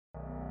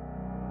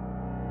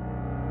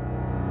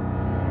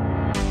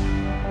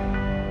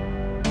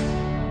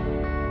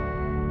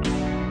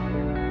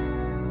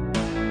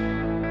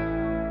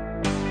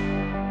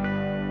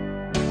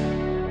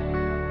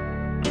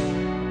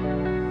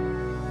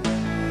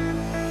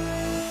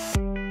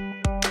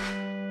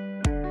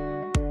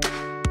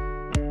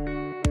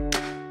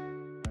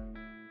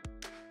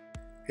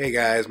Hey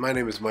guys, my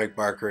name is Mike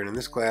Barker, and in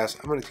this class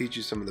I'm going to teach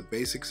you some of the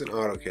basics in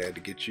AutoCAD to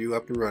get you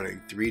up and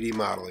running 3D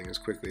modeling as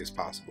quickly as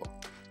possible.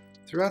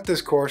 Throughout this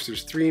course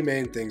there's three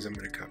main things I'm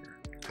going to cover: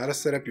 how to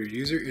set up your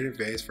user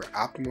interface for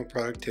optimal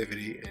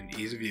productivity and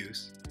ease of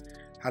use,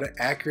 how to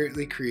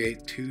accurately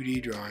create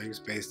 2D drawings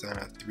based on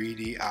a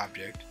 3D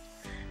object,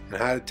 and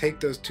how to take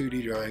those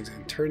 2D drawings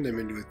and turn them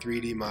into a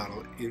 3D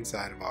model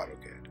inside of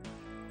AutoCAD.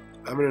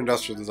 I'm an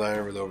industrial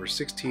designer with over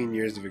 16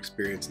 years of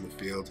experience in the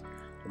field.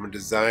 I'm a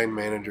design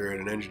manager at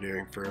an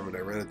engineering firm, and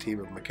I run a team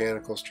of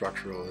mechanical,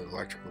 structural, and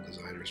electrical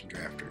designers and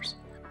drafters.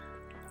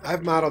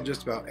 I've modeled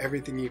just about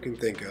everything you can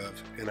think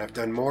of, and I've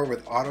done more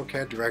with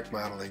AutoCAD direct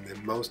modeling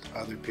than most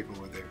other people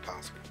would think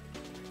possible.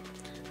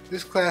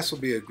 This class will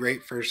be a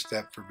great first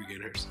step for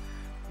beginners.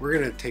 We're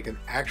going to take an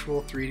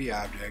actual 3D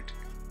object,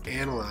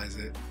 analyze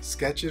it,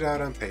 sketch it out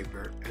on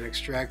paper, and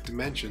extract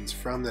dimensions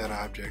from that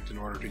object in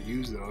order to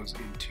use those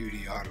in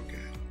 2D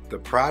AutoCAD. The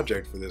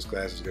project for this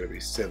class is going to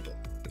be simple.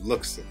 It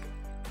looks simple.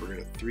 We're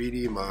going to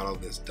 3D model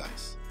this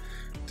dice.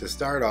 To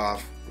start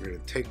off, we're going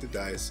to take the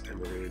dice and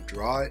we're going to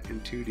draw it in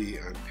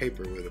 2D on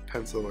paper with a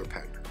pencil or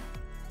pen.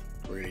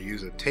 We're going to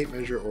use a tape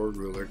measure or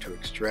ruler to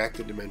extract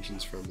the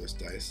dimensions from this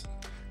dice.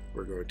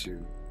 We're going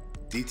to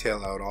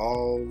detail out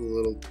all the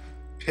little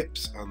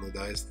pips on the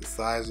dice, the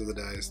size of the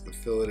dice, the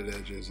filleted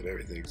edges, and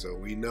everything, so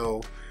we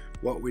know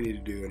what we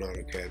need to do in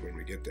AutoCAD when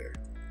we get there.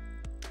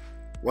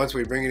 Once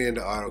we bring it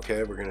into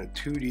AutoCAD, we're going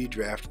to 2D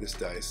draft this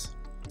dice,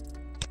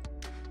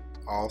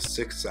 all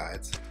 6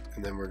 sides,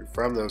 and then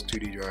from those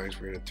 2D drawings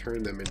we're going to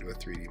turn them into a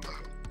 3D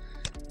model.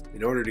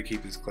 In order to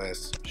keep this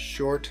class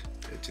short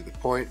and to the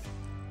point,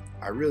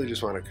 I really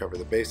just want to cover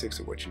the basics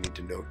of what you need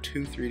to know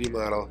to 3D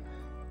model.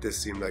 This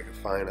seemed like a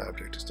fine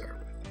object to start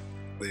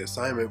with. The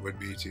assignment would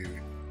be to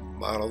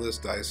model this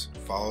dice,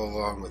 follow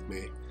along with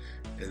me,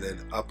 and then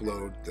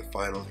upload the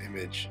final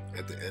image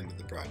at the end of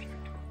the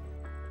project.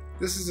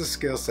 This is a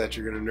skill set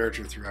you're going to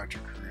nurture throughout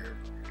your career.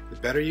 The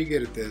better you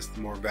get at this,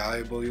 the more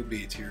valuable you'll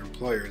be to your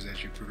employers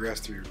as you progress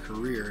through your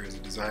career as a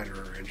designer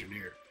or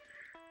engineer.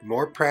 The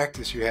more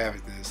practice you have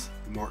at this,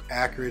 the more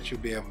accurate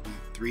you'll be able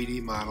to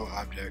 3D model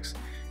objects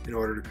in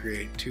order to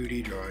create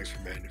 2D drawings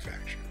for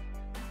manufacture.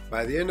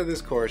 By the end of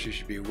this course, you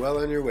should be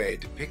well on your way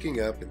to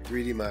picking up and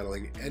 3D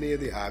modeling any of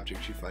the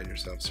objects you find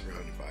yourself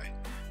surrounded by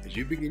as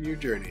you begin your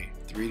journey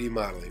 3D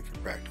modeling for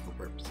practical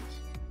purposes.